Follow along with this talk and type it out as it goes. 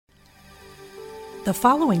The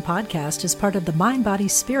following podcast is part of the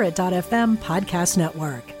MindBodySpirit.fm podcast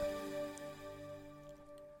network.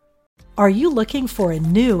 Are you looking for a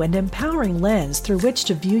new and empowering lens through which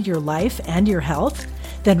to view your life and your health?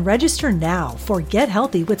 Then register now for Get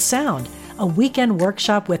Healthy with Sound, a weekend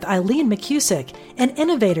workshop with Eileen McCusick, an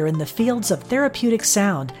innovator in the fields of therapeutic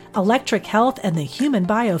sound, electric health, and the human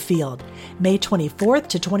biofield, May 24th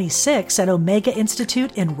to 26th at Omega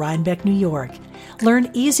Institute in Rhinebeck, New York.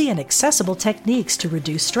 Learn easy and accessible techniques to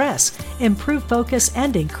reduce stress, improve focus,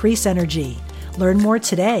 and increase energy. Learn more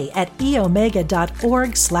today at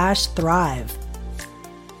eomega.org/thrive.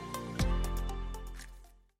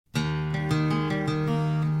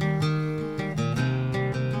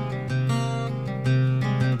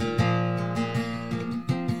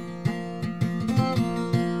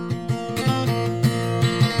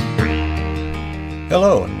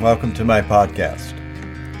 Hello and welcome to my podcast.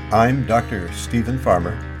 I'm Dr. Stephen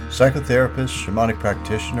Farmer, psychotherapist, shamanic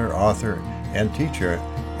practitioner, author, and teacher,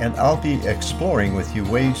 and I'll be exploring with you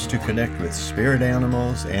ways to connect with spirit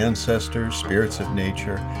animals, ancestors, spirits of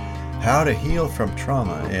nature, how to heal from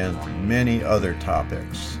trauma, and many other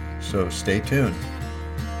topics. So stay tuned.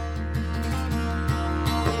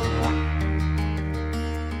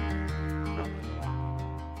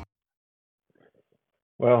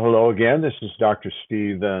 Well, hello again. This is Dr.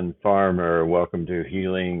 Stephen Farmer. Welcome to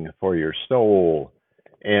Healing for Your Soul.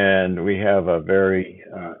 And we have a very,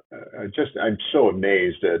 I'm so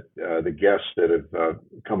amazed at the guests that have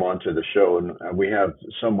come onto the show. And we have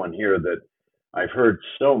someone here that I've heard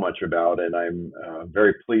so much about, and I'm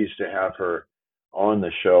very pleased to have her on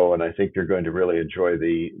the show. And I think you're going to really enjoy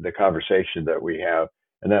the conversation that we have.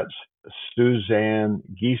 And that's Suzanne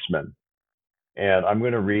Giesemann. And I'm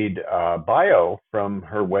going to read a bio from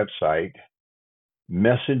her website,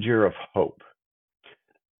 Messenger of Hope.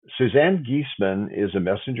 Suzanne Giesemann is a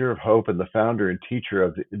messenger of hope and the founder and teacher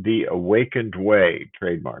of The Awakened Way,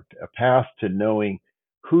 trademarked, a path to knowing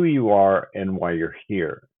who you are and why you're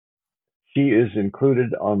here. She is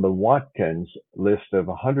included on the Watkins list of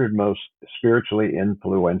 100 most spiritually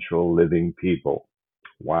influential living people.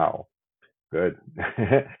 Wow, good.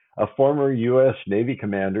 A former U.S. Navy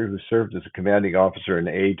commander who served as a commanding officer and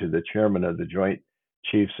aide to the chairman of the Joint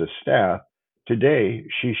Chiefs of Staff, today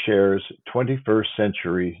she shares 21st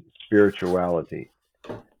century spirituality,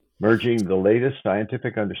 merging the latest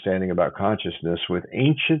scientific understanding about consciousness with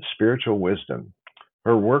ancient spiritual wisdom.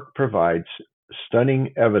 Her work provides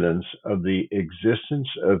stunning evidence of the existence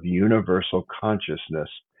of universal consciousness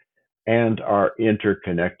and our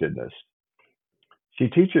interconnectedness. She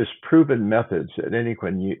teaches proven methods that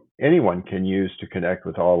anyone can use to connect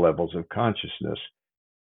with all levels of consciousness.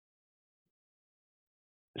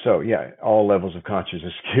 All levels of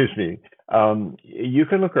consciousness, excuse me. You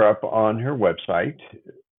can look her up on her website,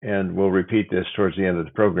 and we'll repeat this towards the end of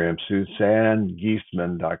the program,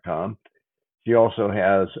 SuzanneGiesemann.com. She also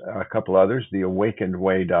has a couple others,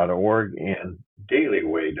 theawakenedway.org and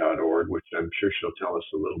dailyway.org, which I'm sure she'll tell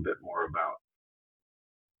us a little bit more about.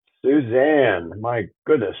 Suzanne, my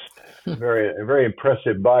goodness, a very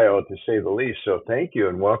impressive bio to say the least. So thank you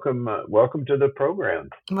and welcome to the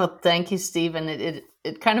program. Well, thank you, Stephen.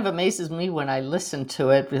 It kind of amazes me when I listen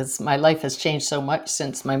to it because my life has changed so much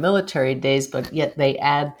since my military days, but yet they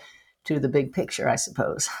add to the big picture, I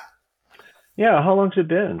suppose. Yeah, how long's it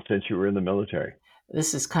been since you were in the military?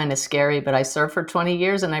 This is kind of scary, but I served for 20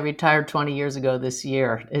 years and I retired 20 years ago this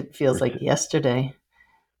year. It feels like yesterday.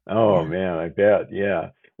 Oh, yeah. Man, I bet.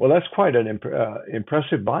 Yeah. Well, that's quite an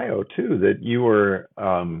impressive bio, too, that you were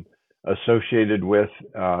associated with.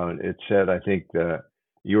 It said, I think,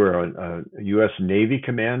 you were a U.S. Navy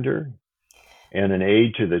commander and an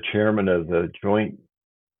aide to the chairman of the Joint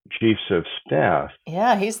Chiefs of Staff.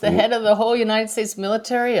 Yeah, he's the head of the whole United States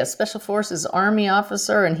military, a Special Forces Army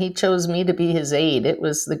officer, and he chose me to be his aide. It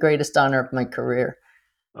was the greatest honor of my career.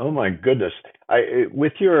 Oh, my goodness.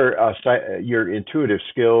 With your intuitive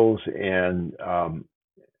skills and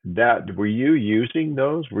that, were you using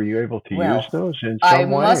those? Were you able to use those in some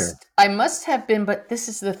way? I must have been, but this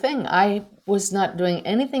is the thing. I was not doing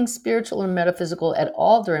anything spiritual or metaphysical at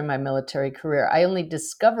all during my military career. I only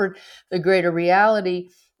discovered the greater reality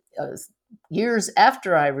years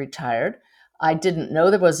after I retired. I didn't know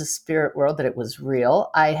there was a spirit world, that it was real.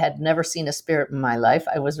 I had never seen a spirit in my life.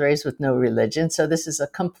 I was raised with no religion. So this is a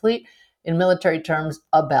complete, in military terms,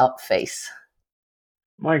 about face.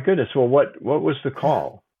 My goodness. Well, what was the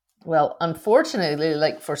call? Well, unfortunately,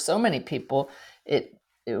 like for so many people, it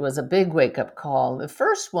was a big wake-up call. The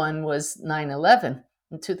first one was 9/11.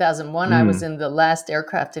 In 2001, I was in the last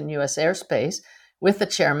aircraft in U.S. airspace with the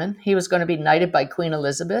chairman. He was going to be knighted by Queen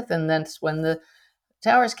Elizabeth, and that's when the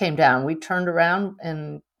towers came down, we turned around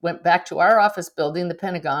and went back to our office building, the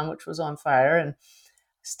Pentagon, which was on fire, and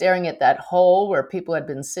staring at that hole where people had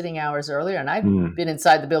been sitting hours earlier, and I'd been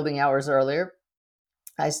inside the building hours earlier.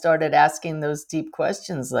 I started asking those deep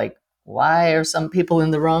questions like, why are some people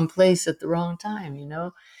in the wrong place at the wrong time,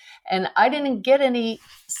 And I didn't get any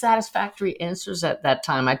satisfactory answers at that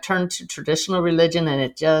time. I turned to traditional religion and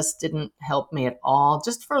it just didn't help me at all.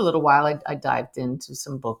 Just for a little while, I dived into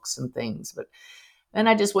some books and things, but then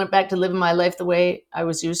I just went back to living my life the way I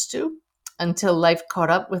was used to until life caught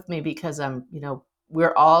up with me, because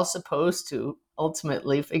we're all supposed to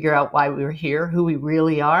ultimately figure out why we're here, who we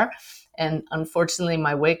really are. And unfortunately,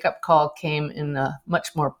 my wake-up call came in a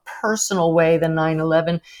much more personal way than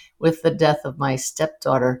 9/11, with the death of my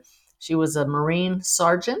stepdaughter. She was a Marine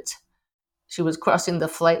sergeant. She was crossing the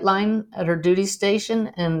flight line at her duty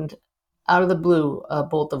station, and out of the blue, a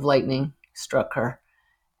bolt of lightning struck her.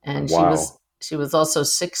 And Wow. she was also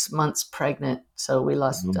 6 months pregnant. So we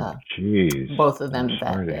lost both of them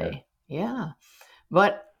that day. Yeah.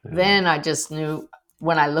 But then I just knew,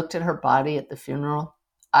 when I looked at her body at the funeral,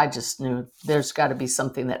 I just knew there's got to be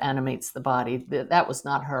something that animates the body. That was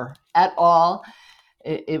not her at all.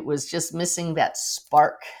 It was just missing that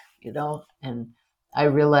spark, and I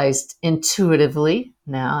realized intuitively,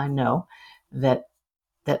 now I know that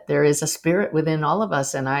there is a spirit within all of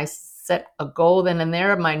us. And I set a goal then and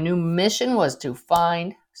there. My new mission was to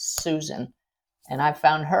find Susan. And I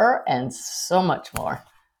found her and so much more.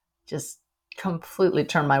 Just completely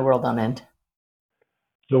turned my world on end.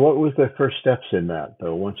 So what was the first steps in that,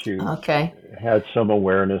 though, once you had some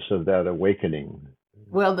awareness of that awakening?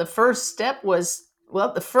 Well, the first step was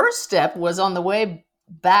on the way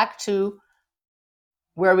back to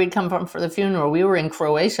where we'd come from for the funeral. We were in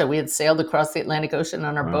Croatia. We had sailed across the Atlantic Ocean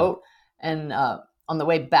on our boat. And on the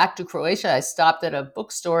way back to Croatia, I stopped at a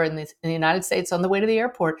bookstore in the United States on the way to the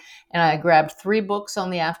airport. And I grabbed 3 books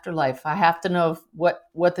on the afterlife. I have to know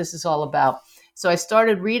what this is all about. So I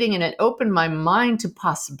started reading, and it opened my mind to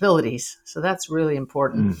possibilities. So that's really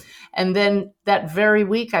important. And then that very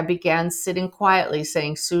week, I began sitting quietly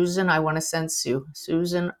saying, Susan, I want to sense you.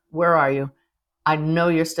 Susan, where are you? I know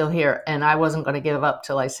you're still here. And I wasn't going to give up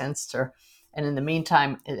till I sensed her. And in the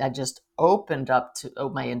meantime, I just opened up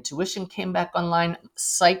my intuition came back online,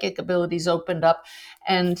 psychic abilities opened up,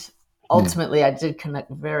 and ultimately I did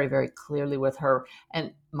connect very, very clearly with her.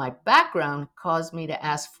 And my background caused me to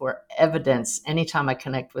ask for evidence anytime I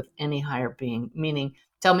connect with any higher being, meaning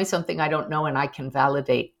tell me something I don't know and I can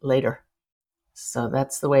validate later. So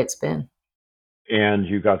that's the way it's been. And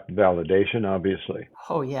you got the validation, obviously.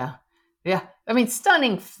 Oh, yeah. Yeah. I mean,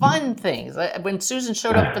 stunning, fun things. When Susan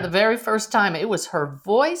showed up for the very first time, it was her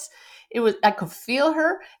voice. I could feel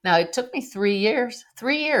her. Now, it took me 3 years.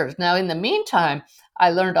 Now, in the meantime,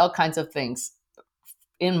 I learned all kinds of things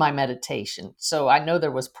in my meditation. So I know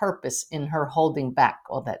there was purpose in her holding back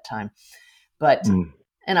all that time. But,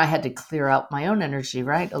 and I had to clear out my own energy,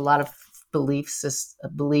 right? A lot of beliefs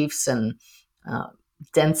and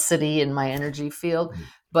density in my energy field.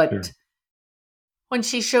 But when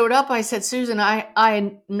she showed up, I said, Susan,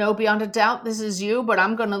 I know beyond a doubt this is you, but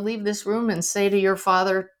I'm going to leave this room and say to your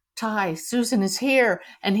father, Ty, Susan is here.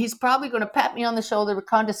 And he's probably going to pat me on the shoulder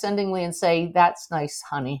condescendingly and say, that's nice,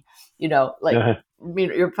 honey. You're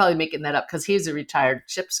probably making that up because he's a retired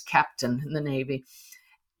ship's captain in the Navy.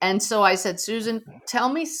 And so I said, Susan, tell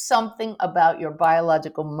me something about your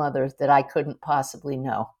biological mother that I couldn't possibly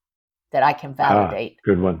know, that I can validate.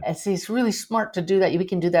 Good one. And see, it's really smart to do that. We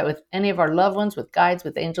can do that with any of our loved ones, with guides,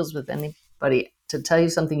 with angels, with anybody, to tell you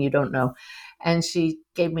something you don't know. And she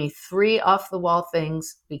gave me 3 off-the-wall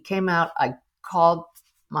things. We came out. I called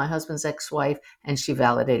my husband's ex-wife, and she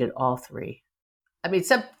validated all 3. I mean,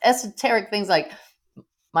 some esoteric things like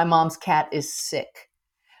my mom's cat is sick.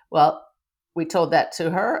 Well, we told that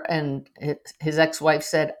to her, and his ex-wife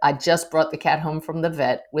said, I just brought the cat home from the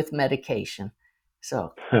vet with medication.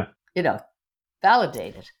 So,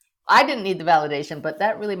 validated. I didn't need the validation, but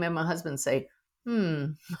that really made my husband say,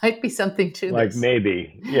 might be something to like this.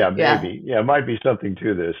 Maybe. Yeah, maybe. Yeah, might be something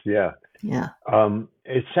to this. Yeah. Yeah.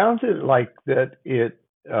 It sounded like that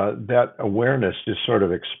that awareness just sort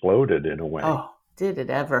of exploded in a way. Oh, did it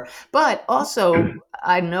ever? But also,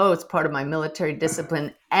 I know it's part of my military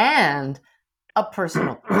discipline and a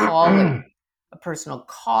personal calling,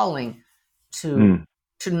 to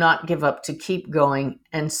not give up, to keep going.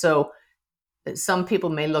 And so some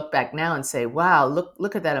people may look back now and say, wow,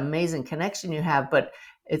 look at that amazing connection you have. But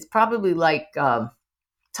it's probably like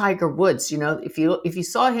Tiger Woods. If you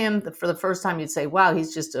saw him for the first time, you'd say, wow,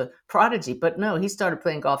 he's just a prodigy. But no, he started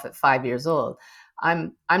playing golf at 5 years old.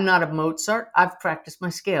 I'm not a Mozart. I've practiced my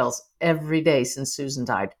scales every day since Susan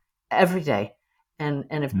died, every day, and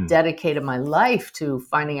have Hmm. dedicated my life to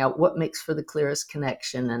finding out what makes for the clearest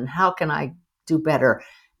connection and how can I do better.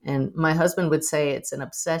 And my husband would say it's an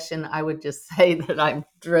obsession. I would just say that I'm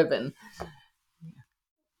driven.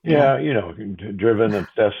 Yeah. Yeah, driven,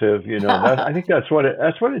 obsessive, that I think that's what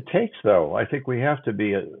it takes though. I think we have to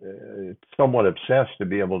be somewhat obsessed to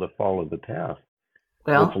be able to follow the path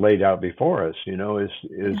that's Well, laid out before us, is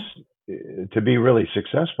yeah. to be really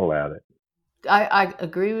successful at it. I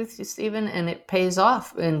agree with you, Stephen, and it pays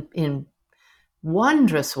off in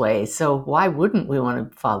wondrous ways. So why wouldn't we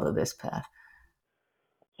want to follow this path?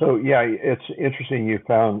 So yeah, it's interesting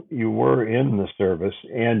you were in the service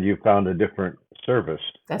and you found a different service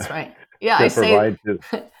That's right. Yeah, I to say provide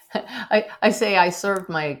to. I say I served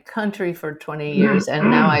my country for 20 years and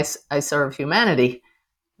now I serve humanity,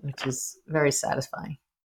 which is very satisfying.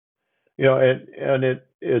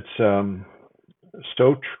 It's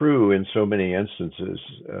so true in so many instances,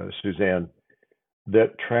 Suzanne,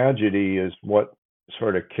 that tragedy is what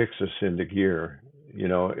sort of kicks us into gear.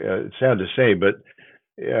 It's sad to say, but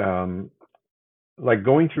um, like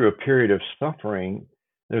going through a period of suffering,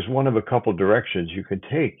 there's one of a couple directions you can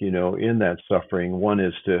take, in that suffering. One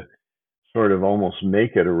is to sort of almost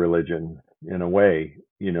make it a religion in a way,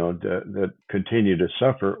 that continue to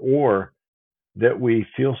suffer, or that we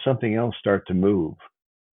feel something else start to move,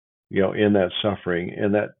 in that suffering,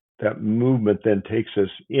 and that movement then takes us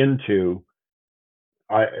into.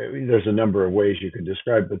 There's a number of ways you can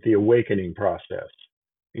describe, but the awakening process,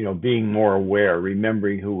 being more aware,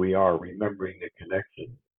 remembering who we are, remembering the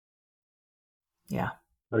connection. Yeah,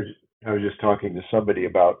 I was, I was just talking to somebody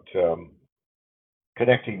about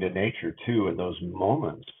connecting to nature too, in those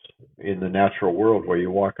moments in the natural world where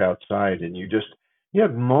you walk outside and you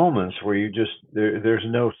have moments where there's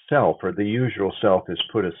no self, or the usual self is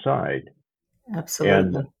put aside, and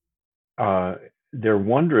absolutely. uh, they're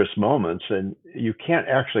wondrous moments, and you can't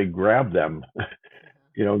actually grab them,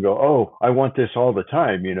 go, oh, I want this all the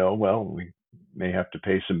time, well, we may have to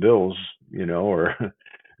pay some bills, or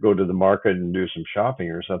go to the market and do some shopping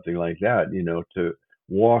or something like that, to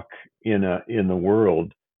walk in the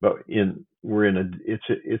world, but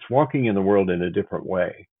it's walking in the world in a different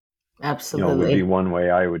way, would be Absolutely. one way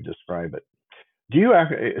I would describe it. Do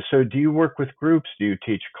you work with groups? Do you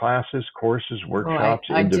teach classes, courses, Oh, workshops,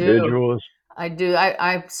 I do. individuals? I do.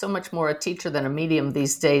 I'm so much more a teacher than a medium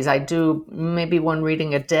these days. I do maybe one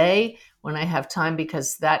reading a day when I have time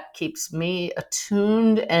because that keeps me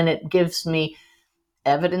attuned and it gives me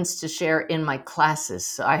evidence to share in my classes.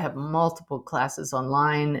 So I have multiple classes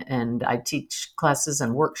online and I teach classes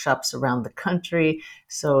and workshops around the country.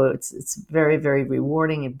 So it's very, very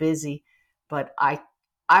rewarding and busy. But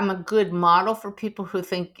I'm a good model for people who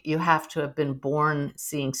think you have to have been born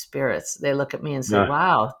seeing spirits. They look at me and say, No.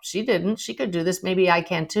 wow, she didn't. She could do this. Maybe I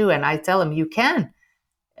can too. And I tell them, you can.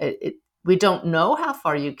 We don't know how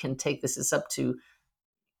far you can take this. It's up to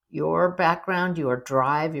your background, your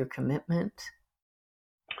drive, your commitment.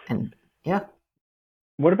 And yeah.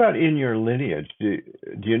 What about in your lineage? Do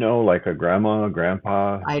you know, like, a grandma,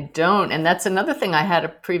 grandpa? I don't. And that's another thing. I had a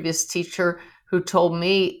previous teacher who told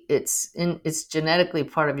me it's genetically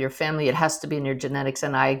part of your family. It has to be in your genetics.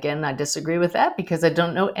 And I disagree with that because I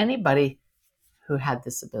don't know anybody who had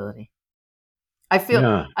this ability. I feel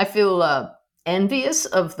Yeah. I feel envious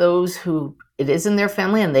of those who it is in their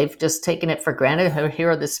family and they've just taken it for granted.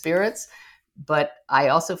 Here are the spirits, but I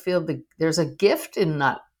also feel there's a gift in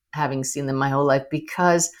not having seen them my whole life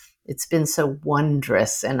because it's been so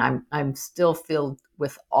wondrous, and I'm still filled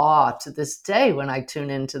with awe to this day when I tune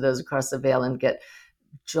into those across the veil and get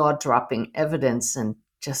jaw dropping evidence and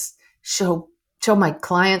just show my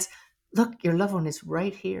clients, look, your loved one is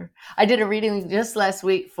right here. I did a reading just last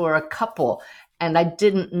week for a couple, and I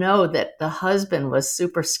didn't know that the husband was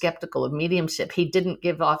super skeptical of mediumship. He didn't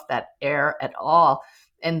give off that air at all.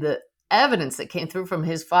 And the evidence that came through from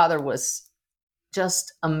his father was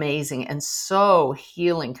just amazing and so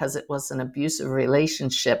healing because it was an abusive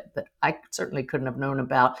relationship that I certainly couldn't have known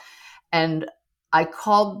about. And I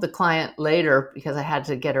called the client later because I had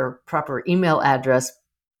to get her proper email address.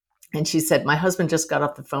 And she said, my husband just got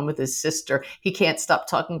off the phone with his sister. He can't stop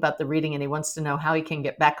talking about the reading and he wants to know how he can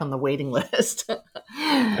get back on the waiting list.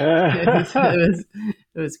 It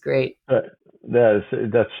was great.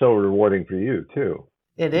 That's so rewarding for you too.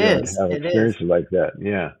 It To is. have It is. experiences like that.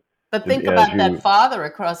 Yeah. But think As about that you, father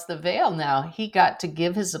across the veil now. He got to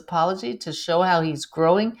give his apology to show how he's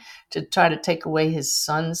growing, to try to take away his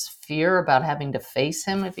son's fear about having to face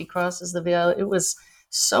him if he crosses the veil. It was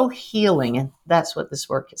so healing. And that's what this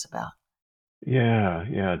work is about. yeah,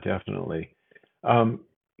 yeah, definitely. Um,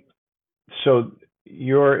 so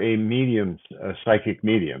you're a medium, a psychic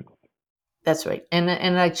medium. That's right. And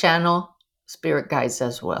I channel spirit guides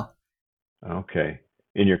as well. Okay.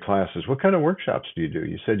 In your classes, what kind of workshops do you do?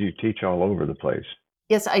 You said you teach all over the place.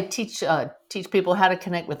 Yes, I teach people how to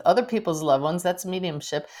connect with other people's loved ones. That's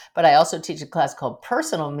mediumship. But I also teach a class called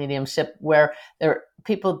personal mediumship, where there are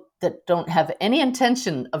people that don't have any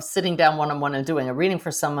intention of sitting down one-on-one and doing a reading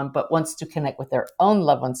for someone, but wants to connect with their own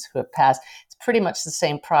loved ones who have passed. It's pretty much the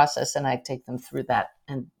same process, and I take them through that.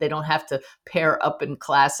 And they don't have to pair up in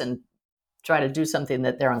class and try to do something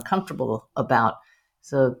that they're uncomfortable about.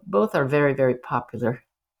 So both are very, very popular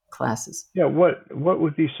classes. Yeah, what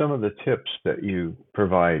would be some of the tips that you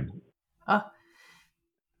provide? Uh,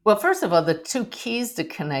 well, first of all, the two keys to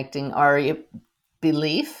connecting are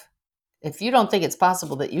belief. If you don't think it's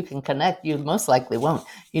possible that you can connect, you most likely won't.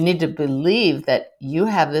 You need to believe that you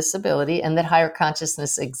have this ability and that higher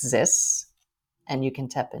consciousness exists and you can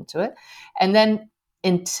tap into it. And then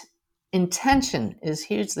intention is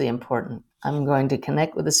hugely important. I'm going to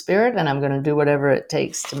connect with the spirit and I'm going to do whatever it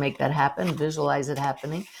takes to make that happen, visualize it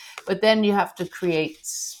happening. But then you have to create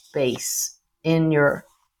space in your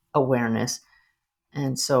awareness.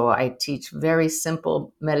 And so I teach very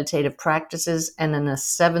simple meditative practices and then a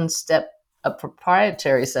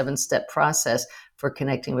proprietary 7-step process for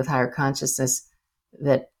connecting with higher consciousness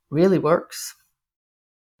that really works.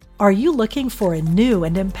 Are you looking for a new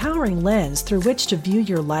and empowering lens through which to view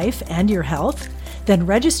your life and your health? Then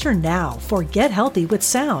register now for Get Healthy with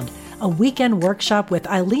Sound, a weekend workshop with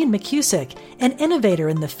Eileen McCusick, an innovator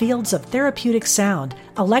in the fields of therapeutic sound,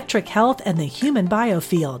 electric health, and the human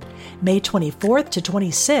biofield. May 24th to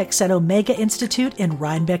 26th at Omega Institute in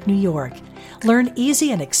Rhinebeck, New York. Learn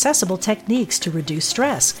easy and accessible techniques to reduce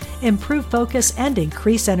stress, improve focus, and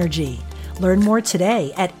increase energy. Learn more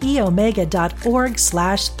today at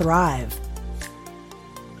eomega.org/thrive.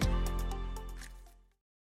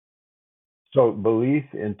 So belief,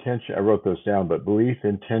 intention, I wrote those down, but belief,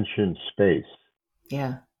 intention, space.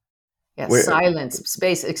 Yeah. Yeah. Wait, Silence,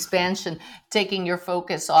 space, expansion, taking your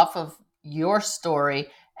focus off of your story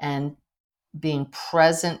and being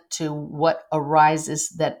present to what arises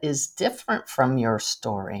that is different from your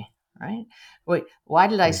story, right? Wait, why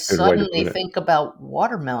did I good way to suddenly put it. think about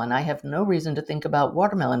watermelon? I have no reason to think about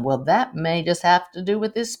watermelon. Well, that may just have to do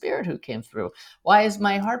with this spirit who came through. Why is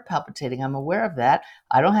my heart palpitating? I'm aware of that.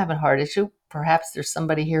 I don't have a heart issue. Perhaps there's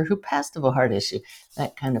somebody here who passed of a heart issue,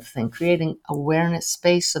 that kind of thing. Creating awareness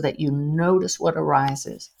space so that you notice what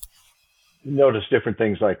arises. Notice different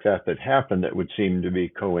things like that happen that would seem to be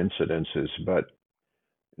coincidences, but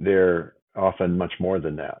they're often much more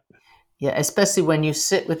than that. Yeah, especially when you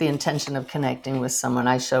sit with the intention of connecting with someone.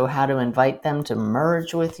 I show how to invite them to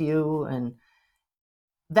merge with you. And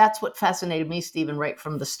that's what fascinated me, Stephen, right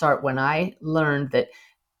from the start, when I learned that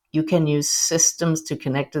you can use systems to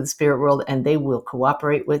connect to the spirit world and they will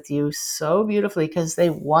cooperate with you so beautifully because they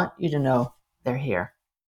want you to know they're here.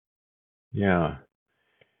 Yeah.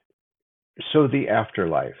 So the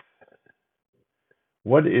afterlife.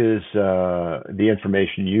 What is the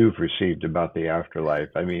information you've received about the afterlife?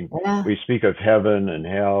 I mean, Yeah, we speak of heaven and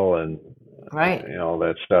hell and right. all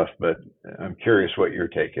that stuff, but I'm curious what your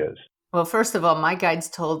take is. Well, first of all, my guides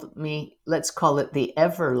told me, let's call it the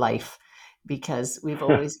ever life, because we've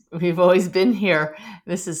always been here.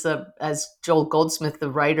 This is as Joel Goldsmith, the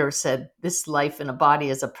writer, said, this life in a body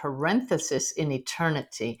is a parenthesis in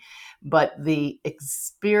eternity. But the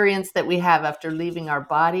experience that we have after leaving our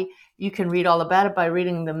body, you can read all about it by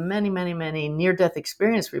reading the many, many, many near-death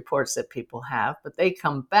experience reports that people have, but they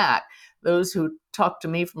come back. Those who talk to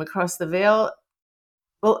me from across the veil,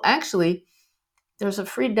 well, actually, there's a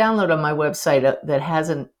free download on my website that has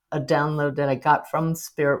a download that I got from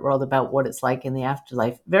Spirit World about what it's like in the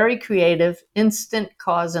afterlife. Very creative, instant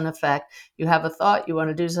cause and effect. You have a thought, you want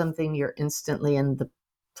to do something, you're instantly in the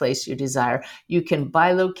place you desire. You can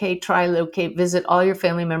bilocate, trilocate, visit all your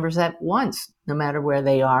family members at once, no matter where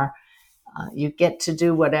they are. You get to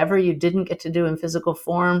do whatever you didn't get to do in physical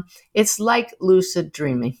form. It's like lucid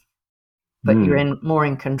dreaming, but you're more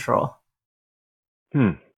in control.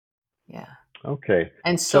 Hmm. Yeah. Okay.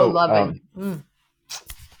 And so So, loving.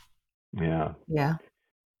 yeah, Yeah.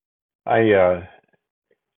 I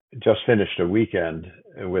just finished a weekend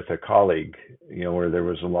with a colleague, where there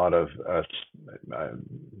was a lot of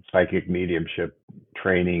psychic mediumship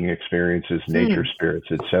training experiences, nature spirits,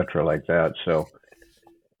 etc., like that. So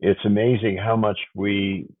it's amazing how much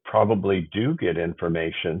we probably do get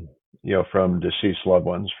information, from deceased loved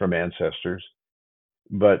ones, from ancestors,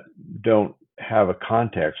 but don't have a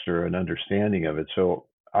context or an understanding of it. So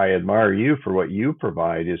I admire you for what you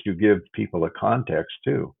provide, is you give people a context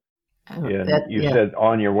too. And That, you yeah, said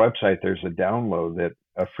on your website there's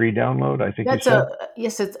a free download, I think you that's said?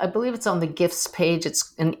 yes. I believe it's on the gifts page.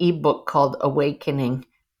 It's an ebook called Awakening,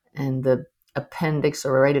 and the appendix,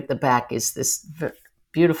 or right at the back, is this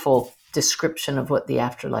beautiful description of what the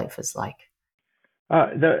afterlife is like.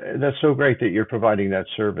 That's so great that you're providing that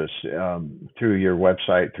service through your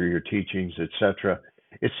website, through your teachings, etc.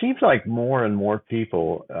 It seems like more and more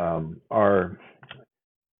people are,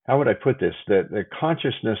 how would I put this, that the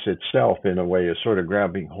consciousness itself, in a way, is sort of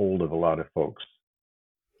grabbing hold of a lot of folks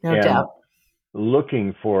No and doubt.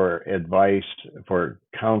 looking for advice, for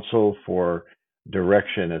counsel, for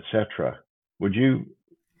direction, etc. Would you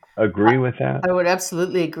agree with that? I would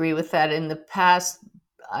absolutely agree with that. In the past,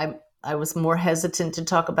 I was more hesitant to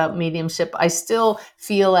talk about mediumship. I still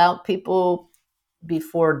feel out people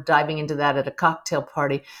before diving into that at a cocktail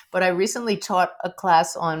party. But I recently taught a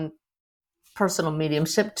class on personal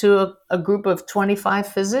mediumship to a group of 25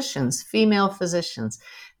 physicians, female physicians.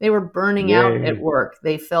 They were burning out at Yay. work.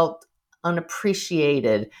 They felt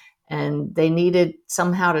unappreciated, and they needed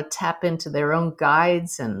somehow to tap into their own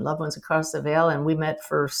guides and loved ones across the veil. And we met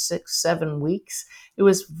for 6, 7 weeks. It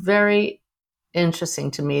was very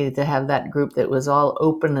interesting to me to have that group that was all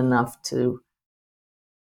open enough to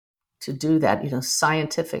do that.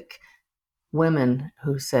 Scientific women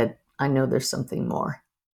who said, "I know there's something more."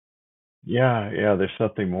 Yeah, yeah, there's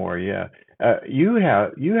something more. Yeah. You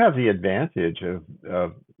have the advantage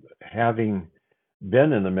of having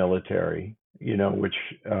been in the military, which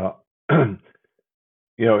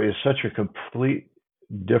is such a complete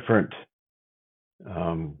different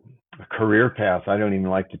um, career path. I don't even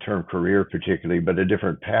like the term career particularly, but a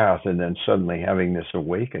different path, and then suddenly having this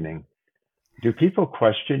awakening. Do people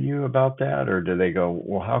question you about that, or do they go,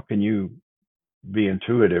 "Well, how can you be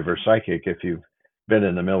intuitive or psychic if you've been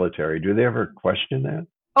in the military?" Do they ever question that?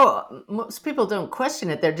 Oh, most people don't question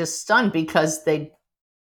it. They're just stunned because they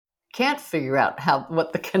can't figure out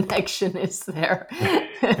what the connection is there.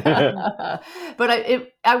 But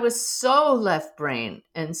I was so left brain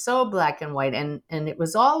and so black and white, and it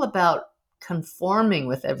was all about conforming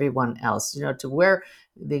with everyone else. To wear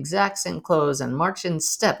the exact same clothes and march in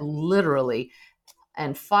step, literally,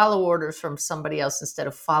 and follow orders from somebody else instead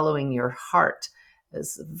of following your heart.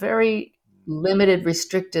 It's a very limited,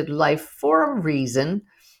 restricted life for a reason.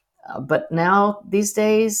 But now, these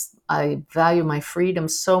days, I value my freedom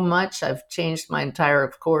so much. I've changed my entire,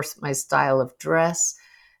 of course, my style of dress,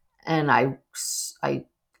 and I,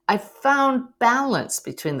 I found balance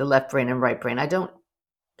between the left brain and right brain. I don't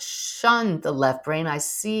shun the left brain. I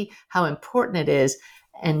see how important it is,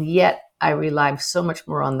 and yet I rely so much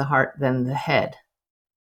more on the heart than the head.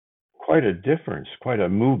 Quite a difference, quite a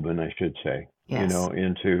movement, I should say, Yes.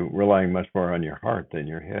 into relying much more on your heart than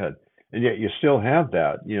your head. And yet you still have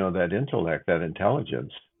that intellect, that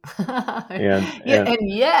intelligence. And Yeah,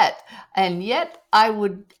 and and yet I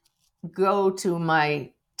would go to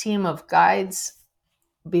my team of guides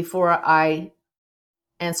before I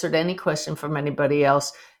answered any question from anybody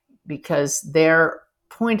else, because their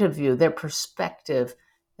point of view, their perspective,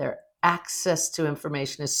 their access to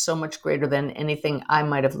information is so much greater than anything I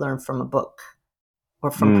might have learned from a book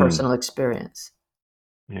or from mm, personal experience.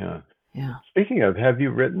 yeah. Yeah. Speaking of, have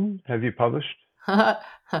you written? Have you published? I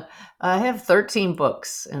have 13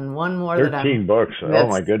 books and one more that I'm 13 books. Oh that's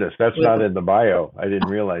my goodness, that's with. not in the bio. I didn't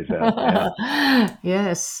realize that. Yeah,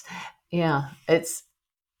 Yes. Yeah. It's,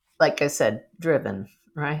 like I said, driven,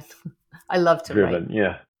 right? I love to write. driven.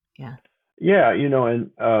 Yeah. Yeah. Yeah,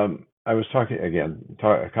 and I was talking again,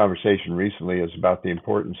 a conversation recently is about the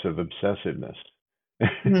importance of obsessiveness.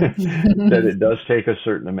 That it does take a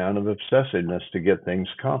certain amount of obsessiveness to get things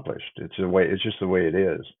accomplished. It's just the way it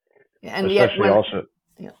is. And yet, Especially also,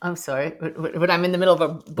 yeah, I'm sorry, when I'm in the middle of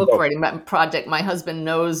a book no, writing project, my husband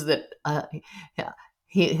knows that, yeah,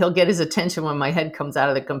 he'll get his attention when my head comes out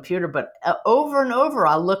of the computer. But over and over,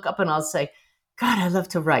 I'll look up and I'll say, "God, I love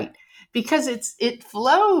to write," because it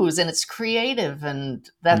flows and it's creative, and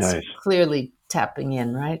that's nice. clearly tapping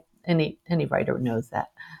in, right? Any writer knows that.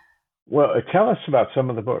 Well, tell us about some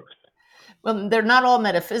of the books. Well, they're not all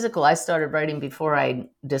metaphysical. I started writing before I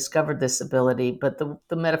discovered this ability, but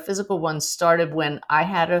the metaphysical ones started when I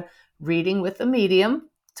had a reading with a medium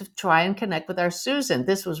to try and connect with our Susan.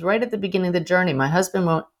 This was right at the beginning of the journey. My husband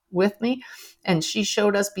went with me, and she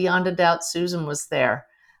showed us beyond a doubt Susan was there.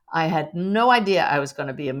 I had no idea I was going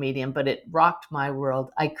to be a medium, but it rocked my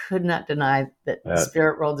world. I could not deny that the That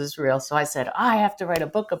spirit world is real. So I said, I have to write a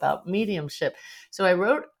book about mediumship. So I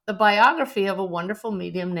wrote the biography of a wonderful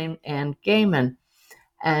medium named Anne Giesemann.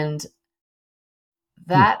 And hmm,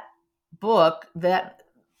 that book that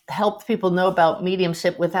helped people know about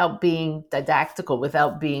mediumship without being didactical,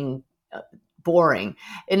 without being boring.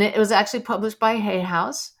 And it was actually published by Hay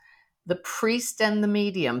House, The Priest and the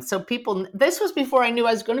Medium. So people, this was before I knew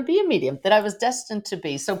I was going to be a medium, that I was destined to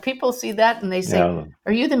be. So people see that and they say, Yeah.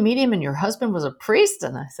 are you the medium and your husband was a priest?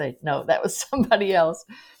 And I say, no, that was somebody else.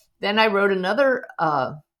 Then I wrote another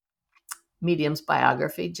medium's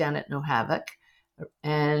biography, Janet No Havoc.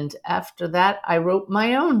 And after that, I wrote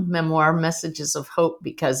my own memoir, Messages of Hope,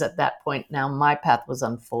 because at that point now my path was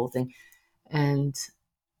unfolding. And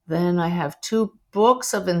then I have 2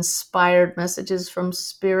 books of inspired messages from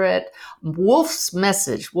Spirit. Wolf's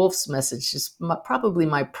Message is probably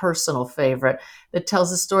my personal favorite. It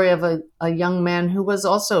tells the story of a young man who was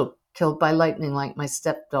also killed by lightning like my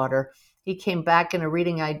stepdaughter. He came back in a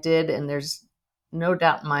reading I did, and there's no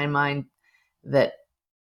doubt in my mind that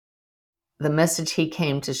the message he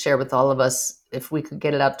came to share with all of us, if we could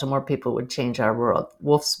get it out to more people, would change our world.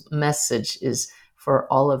 Wolf's Message is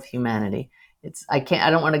for all of humanity. I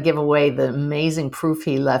don't want to give away the amazing proof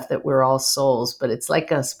he left that we're all souls, but it's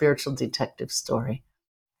like a spiritual detective story.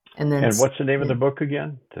 And what's the name of the book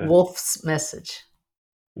again? Wolf's Message.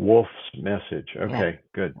 Wolf's Message. Okay,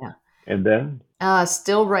 good. Yeah. And then?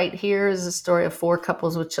 Still Right Here is a story of 4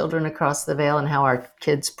 couples with children across the veil and how our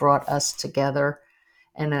kids brought us together.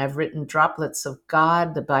 And I've written Droplets of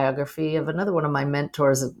God, the biography of another one of my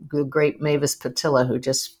mentors, the great Mavis Patilla, who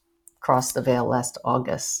just crossed the veil last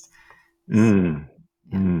August. And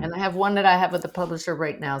I have one that I have with the publisher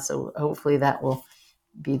right now, so hopefully that will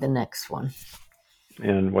be the next one.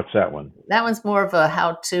 And what's that one? That one's more of a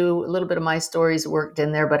how-to, a little bit of my stories worked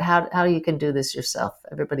in there, but how you can do this yourself.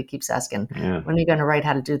 Everybody keeps asking, when are you going to write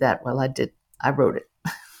how to do that? Well, I wrote it.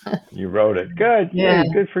 You wrote it. Good. Yeah.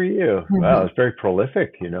 Good for you. Mm-hmm. Wow, it's very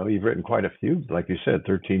prolific. You've written quite a few, like you said,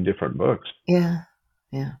 13 different books. Yeah.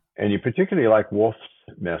 And you particularly like Wolf's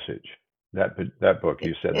Message. That book,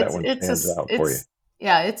 you said that one stands out for you.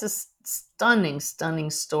 Yeah, it's a stunning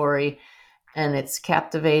story, and it's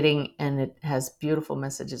captivating, and it has beautiful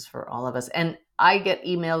messages for all of us. And I get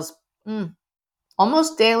emails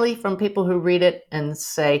almost daily from people who read it and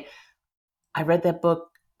say, I read that book.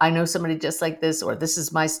 I know somebody just like this, or this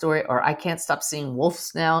is my story, or I can't stop seeing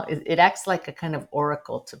wolves now. It acts like a kind of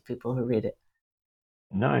oracle to people who read it.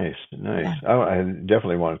 Nice. Yeah. Oh, I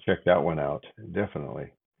definitely want to check that one out.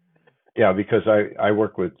 Definitely. Yeah, because I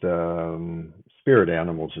work with spirit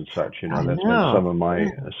animals and such. That's been some of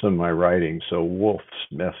my writing. So Wolf's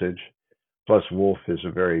Message, plus wolf is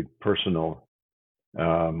a very personal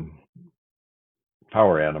power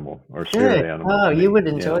animal or spirit animal. Oh, you would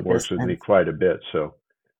enjoy it. Works with me quite a bit. So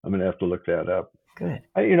I'm going to have to look that up. Good.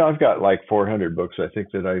 I've got like 400 books I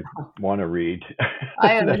think that I want to read.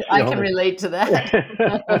 I can relate to that.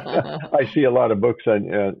 I see a lot of books on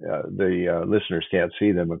the listeners can't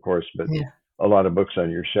see them, of course, but a lot of books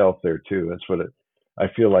on your shelf there too. That's what I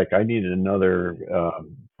feel like I needed another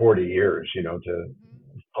 40 years, to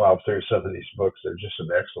plow through some of these books. There's just some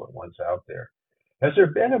excellent ones out there. Has there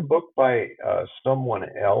been a book by someone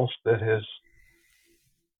else that has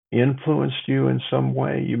influenced you in some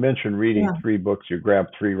way? You mentioned reading 3 books. You grabbed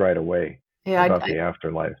 3 right away about the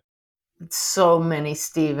afterlife. So many,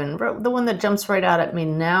 Stephen. The one that jumps right out at me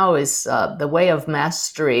now is The Way of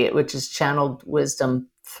Mastery, which is channeled wisdom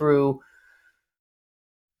through,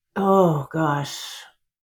 oh gosh,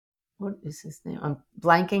 what is his name? I'm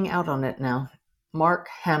blanking out on it now. Mark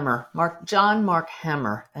Hammer. John Mark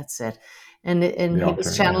Hammer. That's it. And he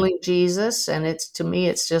was channeling Jesus, and to me,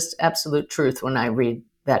 it's just absolute truth when I read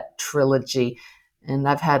that trilogy. And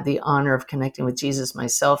I've had the honor of connecting with Jesus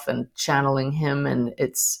myself and channeling him, and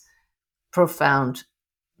it's profound,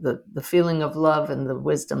 the feeling of love and the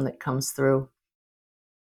wisdom that comes through.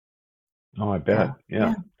 Oh, I bet.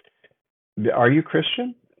 Yeah. Are you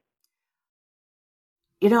Christian?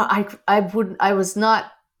 I was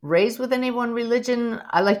not raised with any one religion.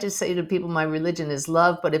 I like to say to people, my religion is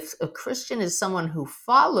love. But if a Christian is someone who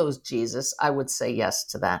follows Jesus, I would say yes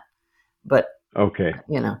to that. But okay,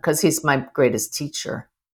 because he's my greatest teacher.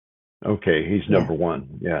 Okay, he's number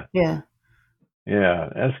one. Yeah. Yeah,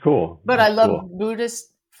 that's cool. But I love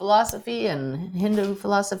Buddhist philosophy and Hindu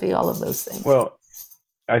philosophy, all of those things. Well,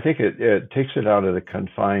 I think it takes it out of the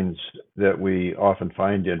confines that we often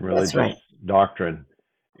find in religious doctrine.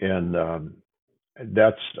 And I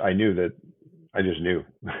just knew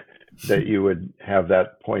that you would have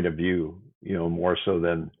that point of view, more so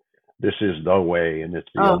than this is the way and it's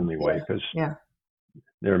the only way, because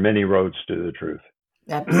there are many roads to the truth.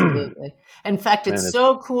 Absolutely. In fact, it's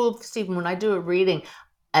so cool, Stephen, when I do a reading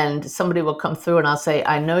and somebody will come through and I'll say,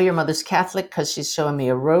 I know your mother's Catholic because she's showing me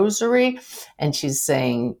a rosary and she's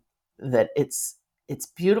saying that it's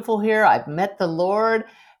beautiful here. I've met the Lord.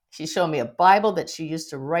 She's showing me a Bible that she used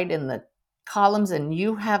to write in the columns, and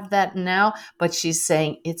you have that now. But she's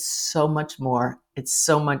saying it's so much more. It's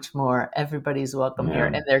so much more. Everybody's welcome here.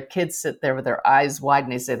 Yeah. And their kids sit there with their eyes wide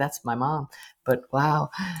and they say, "That's my mom." But wow.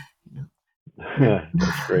 Yeah.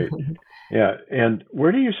 That's great. Yeah. And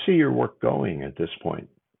where do you see your work going at this point?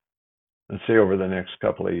 Let's say over the next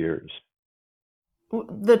couple of years.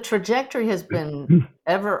 The trajectory has been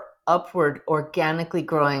ever upward, organically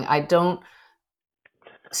growing. I don't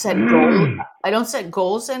set goals. I don't set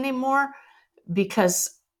goals anymore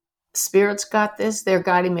because Spirit's got this. They're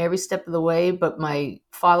guiding me every step of the way. But my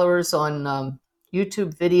followers on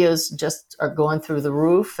YouTube videos just are going through the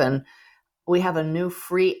roof. And we have a new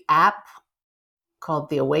free app called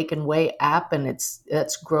the Awaken Way app, and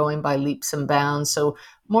that's growing by leaps and bounds. So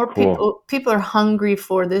more Cool. people are hungry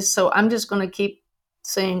for this. So I'm just going to keep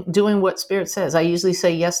doing what Spirit says. I usually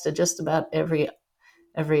say yes to just about every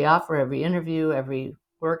offer, every interview, every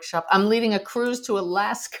workshop. I'm leading a cruise to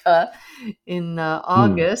Alaska in Hmm.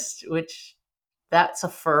 August, which that's a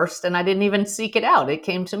first, and I didn't even seek it out. It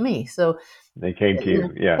came to me. So, They came to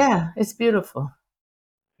you. Yeah. yeah, it's beautiful.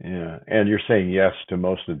 Yeah. And you're saying yes to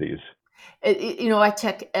most of these. I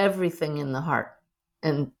check everything in the heart,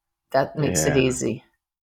 and that makes it Yeah. easy.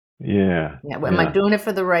 Yeah. Yeah, am I Yeah. doing it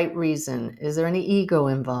for the right reason? Is there any ego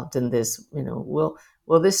involved in this?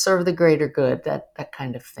 Will this serve the greater good? That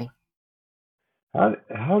kind of thing.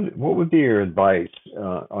 What would be your advice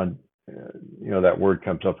on, that word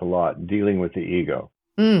comes up a lot, dealing with the ego?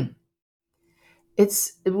 Mm.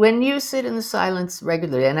 It's when you sit in the silence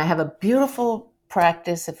regularly, and I have a beautiful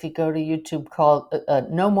practice. If you go to YouTube, called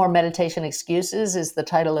 "No More Meditation Excuses" is the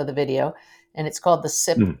title of the video, and it's called "The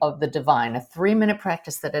Sip Hmm. of the Divine," a 3-minute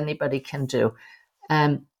practice that anybody can do.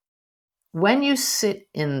 And when you sit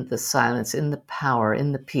in the silence, in the power,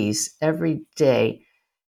 in the peace every day,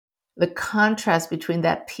 the contrast between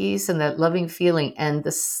that peace and that loving feeling and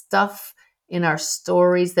the stuff in our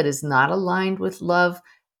stories that is not aligned with love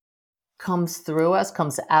comes through us,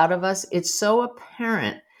 comes out of us. It's so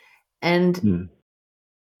apparent. And Hmm.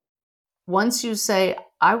 once you say,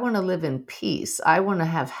 I want to live in peace, I want to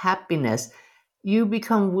have happiness, you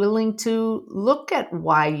become willing to look at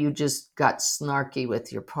why you just got snarky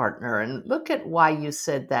with your partner, and look at why you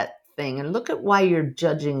said that thing, and look at why you're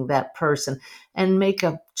judging that person, and make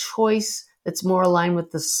a choice that's more aligned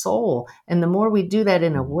with the soul. And the more we do that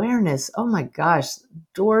in Hmm. awareness, oh my gosh,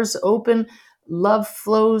 doors open, love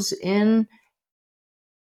flows in.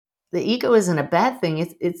 The ego isn't a bad thing.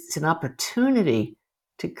 It's an opportunity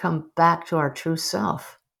to come back to our true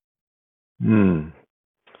self. Hmm.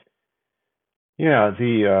 Yeah.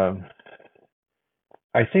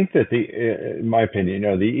 I think that in my opinion,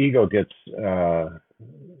 the ego gets,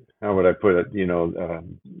 how would I put it,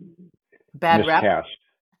 Bad rap. miscast,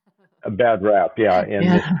 a bad rap, yeah, and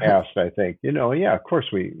Yeah. miscast. I think, yeah, of course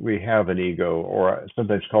we have an ego, or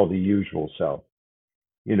sometimes called the usual self.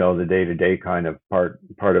 The day-to-day kind of part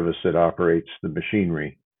of us that operates the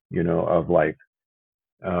machinery, of life,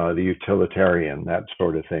 the utilitarian, that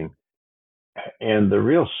sort of thing. And the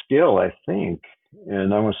real skill, I think,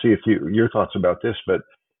 and I want to see if your thoughts about this, but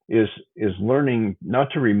is learning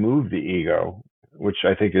not to remove the ego, which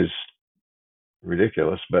I think is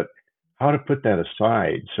ridiculous, but how to put that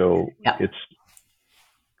aside. So Yeah. it's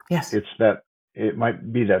Yes. it's that it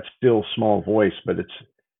might be that still small voice, but it's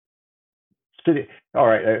sitting. All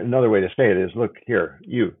right, another way to say it is, look here,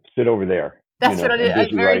 you sit over there. That's what I I'm did.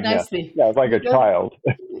 busy Very right now. nicely. Yeah, like You a go. child.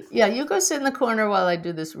 Yeah, you go sit in the corner while I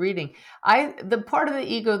do this reading. The part of the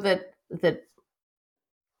ego that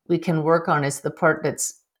we can work on is the part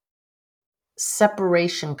that's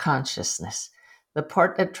separation consciousness. The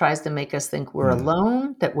part that tries to make us think we're Hmm.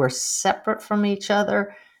 alone, that we're separate from each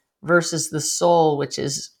other, versus the soul, which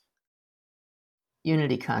is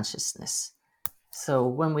unity consciousness. So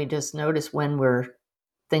when we just notice when we're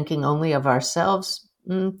thinking only of ourselves,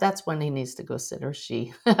 that's when he needs to go sit, or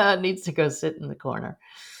she needs to go sit in the corner.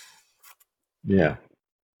 Yeah.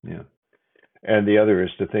 Yeah, yeah. And the other is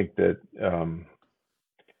to think that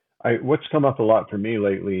what's come up a lot for me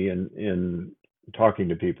lately in talking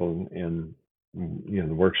to people in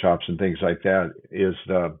the workshops and things like that is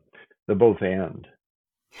the both and.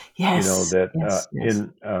 Yes. That Yes. Yes.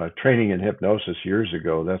 in training in hypnosis years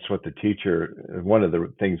ago, that's what the teacher. One of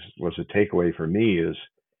the things was a takeaway for me is,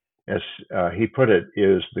 as he put it,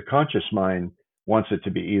 is the conscious mind wants it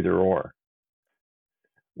to be either or,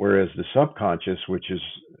 whereas the subconscious, which is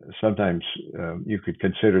sometimes you could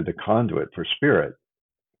consider the conduit for spirit,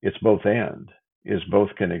 it's both and, is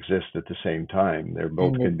both can exist at the same time. They're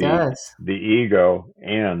both And can it be does. the ego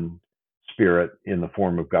and spirit in the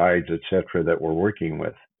form of guides, etc., that we're working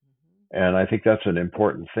with. And I think that's an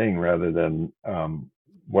important thing rather than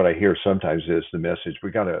what I hear sometimes is the message,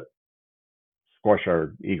 we got to squash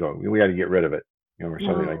our ego. We got to get rid of it, or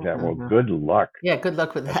something like that. Well, good luck. Yeah, good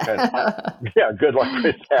luck with That's that. yeah, good luck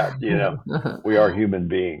with that. We are human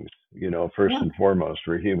beings, first Yeah. and foremost,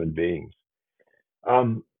 we're human beings.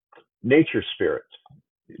 Nature spirits.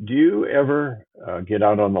 Do you ever get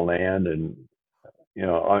out on the land and,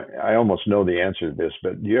 I almost know the answer to this,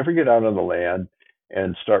 but do you ever get out on the land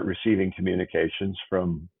and start receiving communications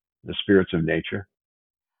from the spirits of nature?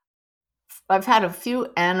 I've had a few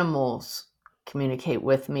animals communicate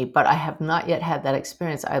with me, but I have not yet had that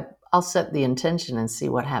experience. I'll set the intention and see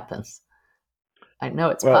what happens. I know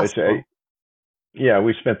it's Well, possible. yeah,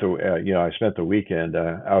 we spent I spent the weekend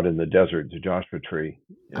out in the desert, the Joshua Tree,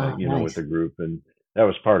 Oh, with nice. the group, and that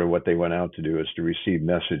was part of what they went out to do, is to receive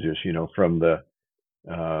messages, from the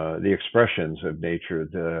expressions of nature,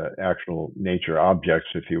 the actual nature objects,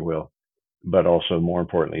 if you will, but also more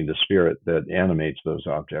importantly, the spirit that animates those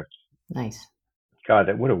objects. Nice.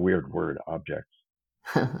 God, what a weird word, objects.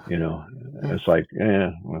 Yeah. It's like,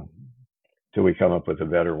 well, till we come up with a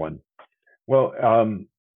better one. Well,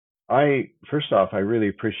 first off, I really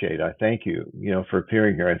appreciate. I thank you, for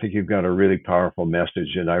appearing here. I think you've got a really powerful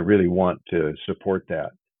message, and I really want to support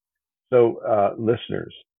that. So,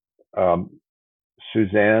 listeners,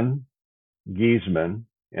 Suzanne Giesemann,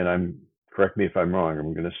 and correct me if I'm wrong.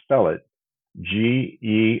 I'm going to spell it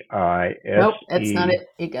Giese. Nope, that's not it.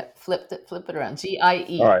 You got flipped it. Flip it around. All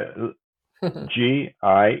GIE. right,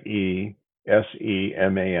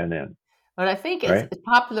 Giesemann. But I think it's Right?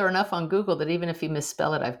 popular enough on Google that even if you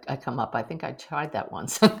misspell it, I come up. I think I tried that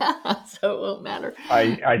once, so it won't matter.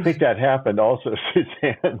 I think that happened also,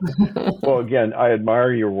 Suzanne. Well, again, I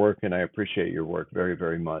admire your work and I appreciate your work very,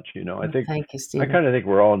 very much. Thank you, I Stephen. kind of think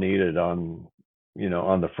we're all needed on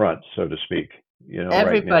the front, so to speak, right now,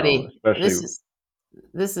 Everybody, especially.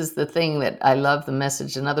 this is the thing that I love. The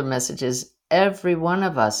message, another message is every one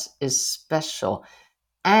of us is special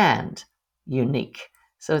and unique.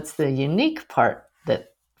 So it's the unique part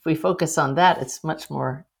that if we focus on that, it's much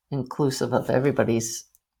more inclusive of everybody's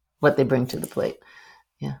what they bring to the plate.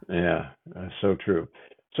 Yeah. Yeah, so true.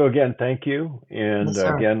 So again, thank you. And Yes,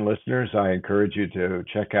 sir. again, listeners, I encourage you to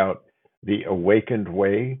check out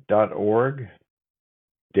theawakenedway.org,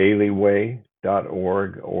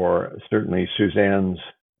 dailyway.org, or certainly Suzanne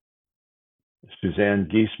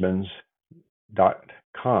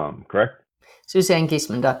Giesemann's.com, correct?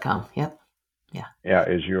 SuzanneGiesemann.com. Yep. Yeah,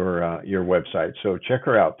 is your website. So check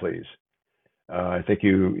her out, please. I think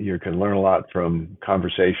you can learn a lot from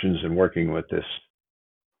conversations and working with this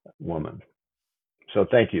woman. So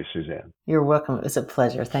thank you, Suzanne. You're welcome. It was a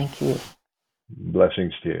pleasure. Thank you.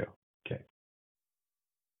 Blessings to you. Okay.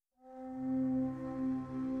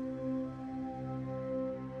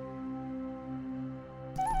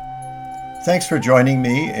 Thanks for joining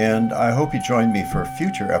me, and I hope you join me for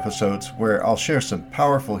future episodes where I'll share some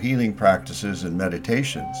powerful healing practices and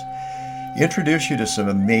meditations, introduce you to some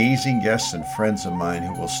amazing guests and friends of mine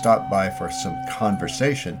who will stop by for some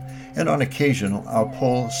conversation, and on occasion I'll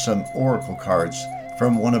pull some oracle cards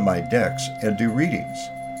from one of my decks and do readings.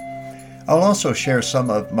 I'll also share some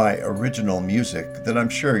of my original music that I'm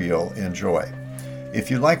sure you'll enjoy. If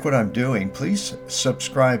you like what I'm doing, please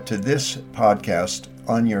subscribe to this podcast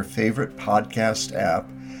on your favorite podcast app,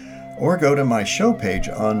 or go to my show page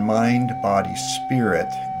on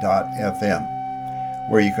mindbodyspirit.fm,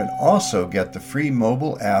 where you can also get the free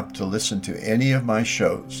mobile app to listen to any of my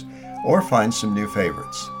shows or find some new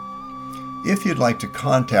favorites. If you'd like to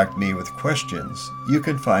contact me with questions, you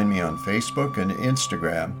can find me on Facebook and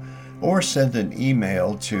Instagram, or send an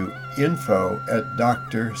email to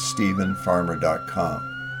info@drstephenfarmer.com.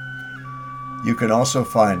 You can also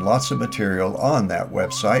find lots of material on that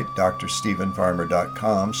website,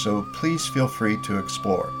 drstephenfarmer.com, so please feel free to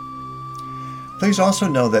explore. Please also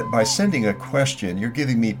know that by sending a question, you're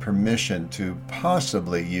giving me permission to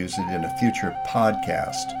possibly use it in a future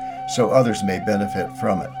podcast, so others may benefit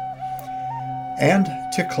from it. And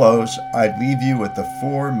to close, I'd leave you with the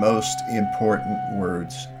 4 most important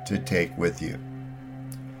words to take with you: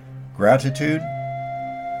 gratitude,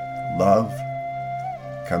 love,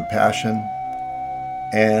 compassion,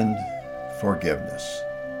 and forgiveness.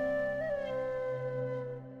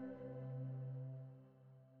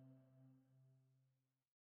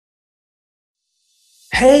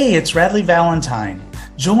 Hey, it's Radley Valentine.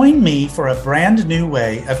 Join me for a brand new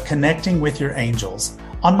way of connecting with your angels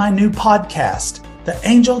on my new podcast, The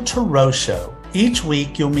Angel Tarot Show. Each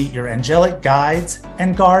week, you'll meet your angelic guides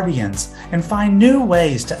and guardians and find new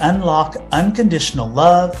ways to unlock unconditional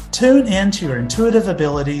love, tune into your intuitive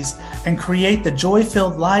abilities, and create the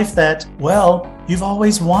joy-filled life that, well, you've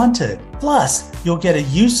always wanted. Plus, you'll get a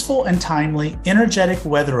useful and timely energetic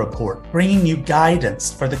weather report, bringing you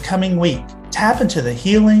guidance for the coming week. Tap into the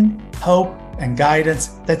healing, hope, and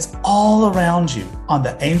guidance that's all around you on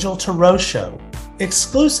the Angel Tarot Show,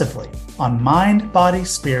 exclusively on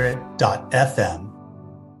mindbodyspirit.fm.